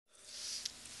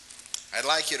I'd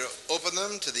like you to open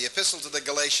them to the Epistle to the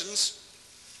Galatians,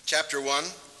 chapter 1.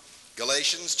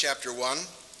 Galatians, chapter 1.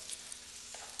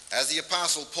 As the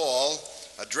Apostle Paul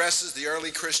addresses the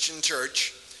early Christian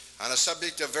church on a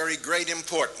subject of very great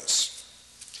importance.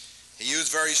 He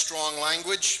used very strong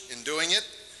language in doing it,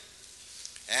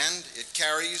 and it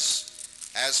carries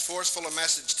as forceful a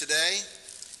message today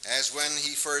as when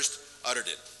he first uttered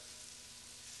it.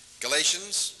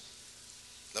 Galatians,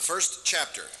 the first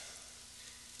chapter.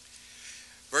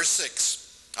 Verse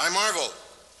 6, I marvel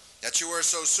that you are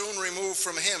so soon removed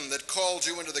from him that called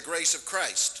you into the grace of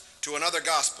Christ to another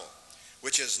gospel,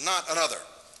 which is not another.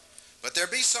 But there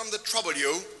be some that trouble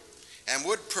you and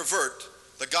would pervert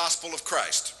the gospel of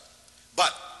Christ.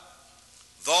 But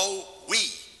though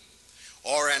we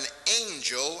or an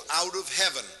angel out of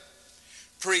heaven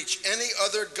preach any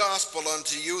other gospel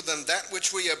unto you than that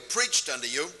which we have preached unto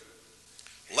you,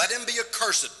 let him be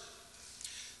accursed.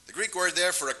 The Greek word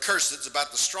there for accursed is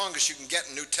about the strongest you can get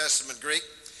in New Testament Greek.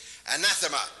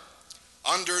 Anathema,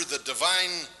 under the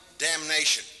divine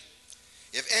damnation.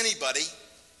 If anybody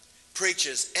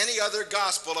preaches any other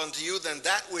gospel unto you than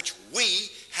that which we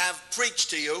have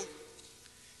preached to you,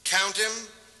 count him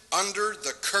under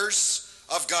the curse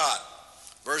of God.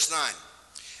 Verse 9,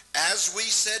 as we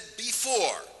said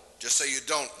before, just so you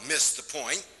don't miss the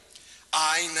point,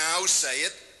 I now say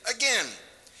it again.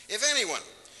 If anyone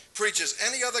preaches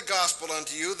any other gospel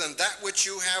unto you than that which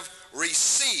you have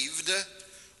received,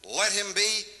 let him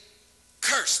be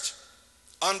cursed,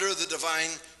 under the divine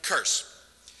curse.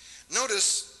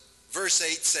 Notice verse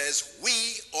 8 says, we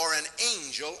or an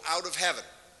angel out of heaven.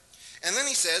 And then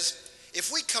he says,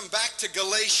 if we come back to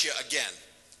Galatia again,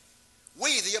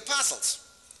 we the apostles,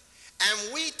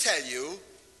 and we tell you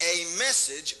a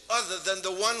message other than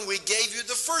the one we gave you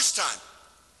the first time,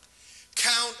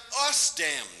 count us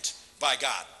damned by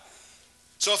God.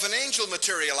 So if an angel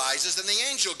materializes, then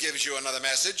the angel gives you another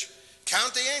message.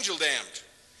 Count the angel damned.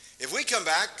 If we come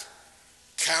back,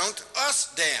 count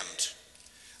us damned.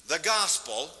 The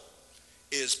gospel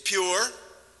is pure,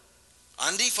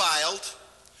 undefiled,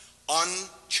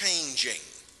 unchanging,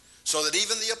 so that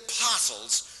even the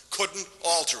apostles couldn't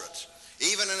alter it.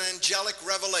 Even an angelic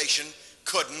revelation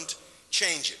couldn't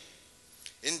change it.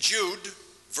 In Jude,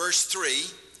 verse 3,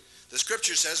 the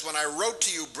scripture says, when I wrote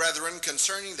to you, brethren,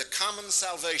 concerning the common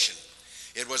salvation,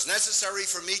 it was necessary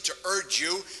for me to urge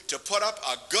you to put up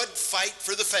a good fight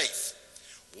for the faith,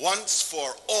 once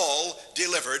for all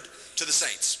delivered to the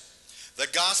saints. The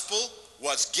gospel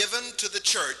was given to the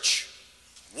church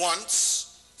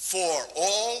once for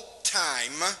all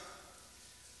time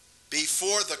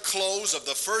before the close of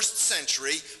the first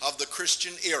century of the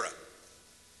Christian era.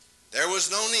 There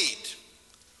was no need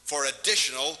for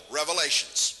additional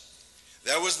revelations.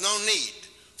 There was no need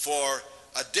for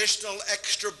additional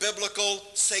extra-biblical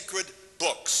sacred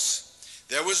books.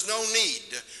 There was no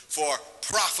need for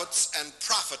prophets and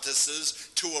prophetesses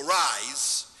to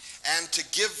arise and to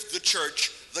give the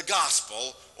church the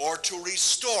gospel or to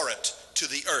restore it to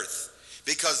the earth,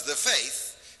 because the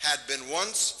faith had been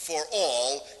once for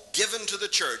all given to the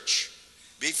church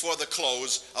before the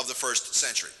close of the first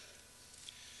century.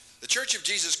 The Church of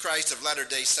Jesus Christ of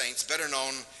Latter-day Saints, better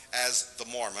known as the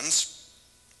Mormons,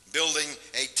 building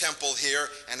a temple here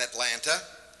in Atlanta,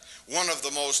 one of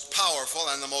the most powerful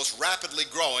and the most rapidly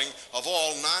growing of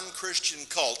all non-Christian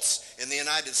cults in the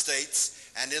United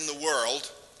States and in the world,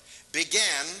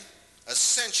 began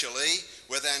essentially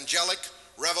with angelic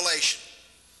revelation.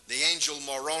 The angel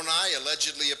Moroni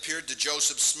allegedly appeared to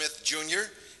Joseph Smith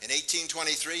Jr. in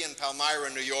 1823 in Palmyra,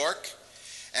 New York,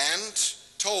 and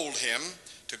told him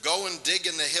to go and dig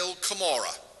in the hill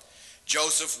Cumorah.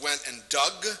 Joseph went and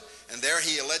dug, and there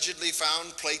he allegedly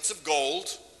found plates of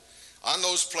gold. On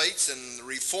those plates, in the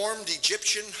reformed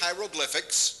Egyptian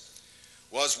hieroglyphics,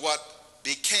 was what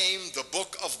became the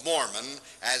Book of Mormon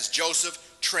as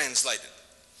Joseph translated.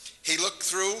 He looked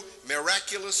through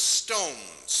miraculous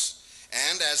stones,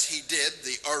 and as he did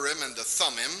the Urim and the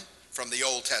Thummim from the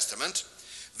Old Testament,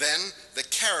 then the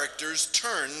characters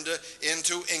turned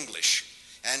into English,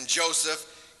 and Joseph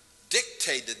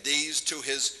dictated these to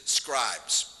his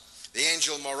scribes. The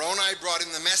angel Moroni brought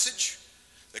in the message.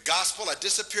 The gospel had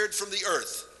disappeared from the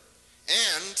earth,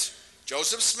 and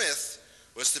Joseph Smith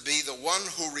was to be the one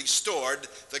who restored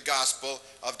the gospel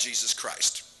of Jesus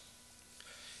Christ.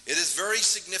 It is very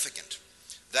significant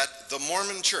that the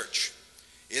Mormon church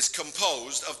is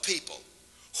composed of people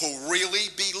who really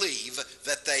believe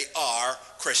that they are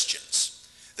Christians.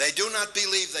 They do not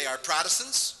believe they are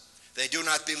Protestants. They do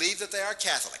not believe that they are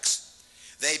Catholics.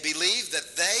 They believe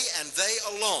that they and they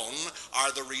alone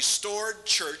are the restored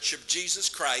church of Jesus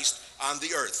Christ on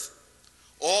the earth.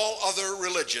 All other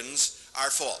religions are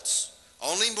false.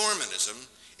 Only Mormonism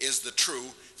is the true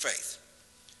faith.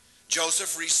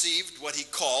 Joseph received what he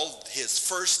called his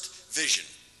first vision.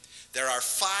 There are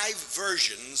 5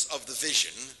 versions of the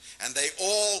vision, and they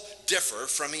all differ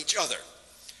from each other.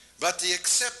 But the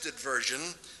accepted version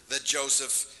that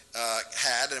Joseph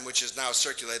had, and which is now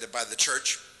circulated by the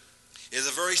church, is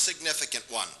a very significant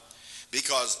one,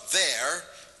 because there,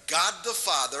 God the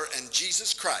Father and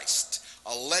Jesus Christ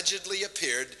allegedly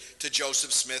appeared to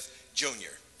Joseph Smith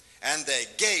Jr., and they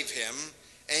gave him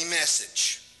a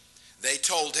message. They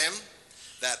told him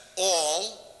that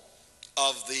all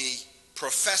of the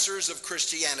professors of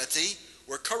Christianity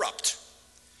were corrupt.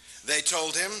 They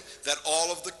told him that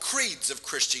all of the creeds of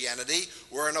Christianity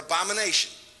were an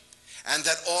abomination, and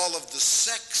that all of the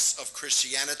sects of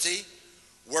Christianity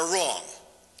were wrong,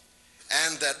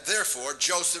 and that therefore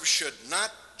Joseph should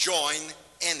not join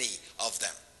any of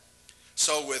them.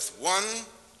 So with one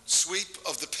sweep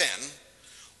of the pen,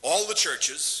 all the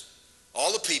churches,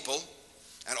 all the people,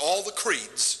 and all the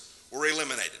creeds were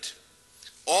eliminated.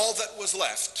 All that was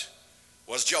left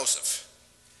was Joseph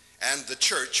and the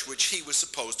church which he was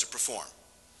supposed to perform.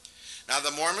 Now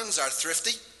the Mormons are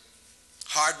thrifty,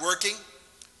 hardworking,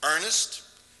 earnest,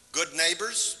 good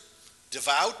neighbors,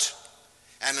 devout,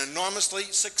 and enormously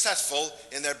successful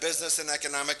in their business and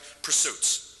economic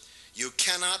pursuits. You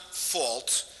cannot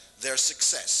fault their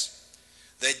success.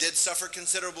 They did suffer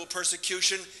considerable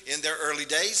persecution in their early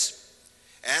days,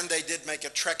 and they did make a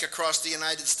trek across the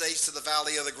United States to the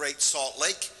Valley of the Great Salt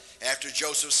Lake after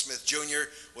Joseph Smith Jr.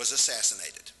 was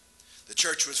assassinated. The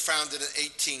church was founded in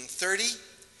 1830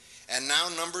 and now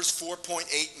numbers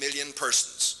 4.8 million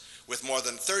persons, with more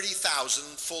than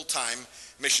 30,000 full-time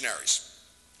missionaries.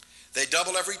 They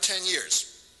double every 10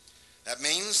 years. That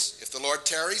means, if the Lord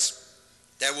tarries,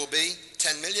 there will be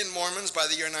 10 million Mormons by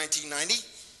the year 1990,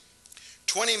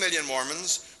 20 million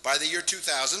Mormons by the year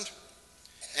 2000,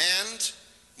 and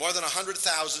more than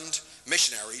 100,000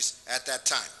 missionaries at that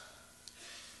time.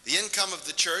 The income of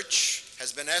the church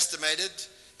has been estimated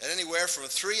at anywhere from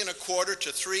 $3.25 to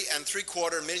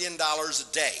 $3.75 million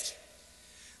a day.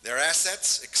 Their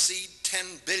assets exceed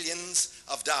 $10 billion,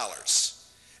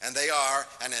 and they are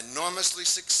an enormously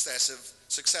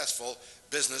successful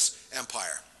business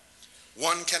empire.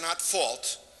 One cannot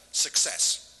fault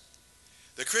success.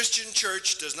 The Christian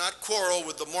church does not quarrel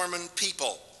with the Mormon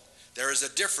people. There is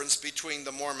a difference between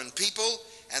the Mormon people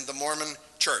and the Mormon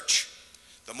church.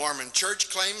 The Mormon church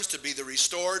claims to be the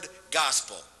restored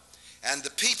gospel, and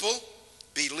the people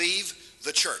believe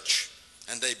the church,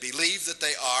 and they believe that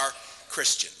they are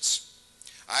Christians.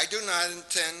 I do not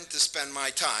intend to spend my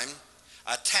time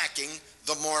attacking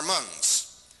the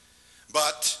Mormons,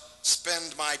 but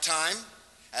spend my time,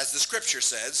 as the scripture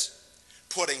says,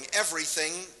 putting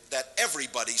everything that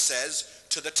everybody says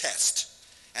to the test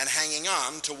and hanging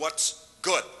on to what's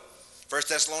good. 1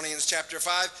 Thessalonians chapter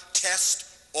 5, test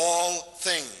all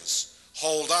things.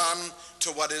 Hold on to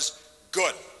what is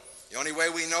good. The only way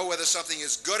we know whether something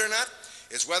is good or not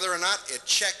is whether or not it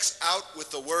checks out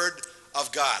with the Word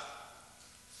of God.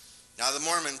 Now the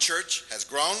Mormon church has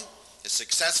grown, is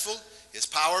successful, is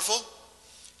powerful,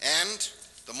 and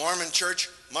the Mormon church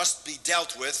must be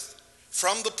dealt with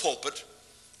from the pulpit,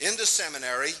 in the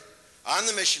seminary, on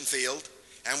the mission field,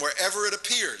 and wherever it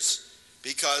appears,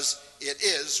 because it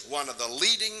is one of the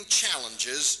leading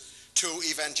challenges to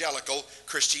evangelical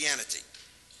Christianity.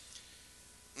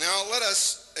 Now let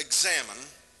us examine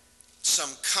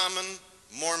some common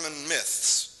Mormon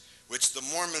myths which the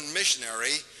Mormon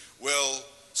missionary will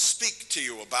speak to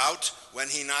you about when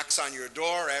he knocks on your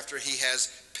door after he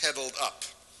has peddled up.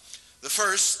 The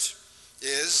first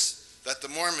is that the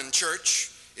Mormon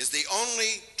church is the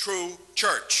only true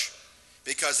church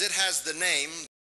because it has the name